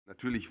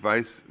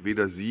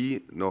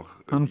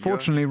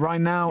Unfortunately,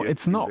 right now,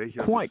 it's not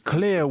quite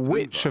clear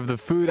which of the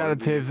food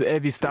additives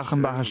Evi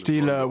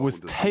Sachenbacher-Stehle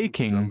was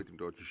taking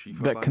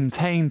that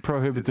contain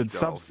prohibited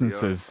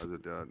substances.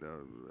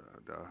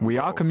 We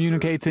are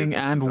communicating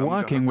and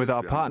working with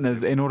our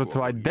partners in order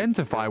to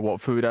identify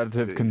what food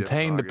additive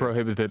contained the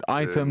prohibited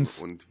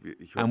items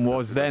and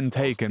was then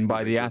taken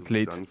by the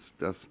athlete.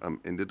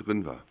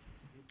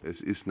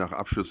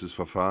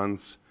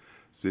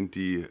 Sind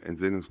die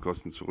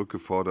Entsendungskosten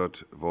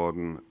zurückgefordert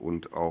worden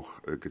und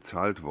auch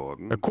gezahlt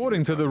worden.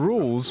 According to the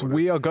rules,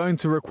 we are going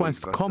to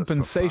request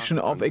compensation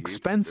of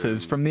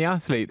expenses from the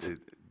athlete.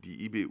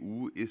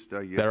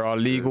 There are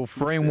legal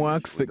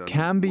frameworks that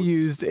can be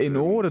used in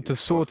order to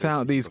sort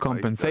out these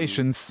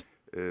compensations,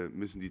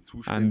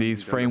 and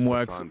these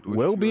frameworks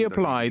will be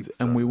applied,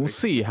 and we will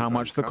see how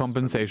much the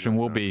compensation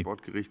will be.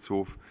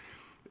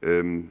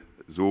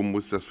 So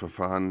muss das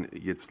Verfahren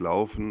jetzt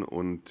laufen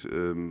und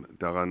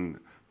daran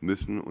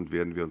müssen und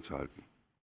werden wir uns halten.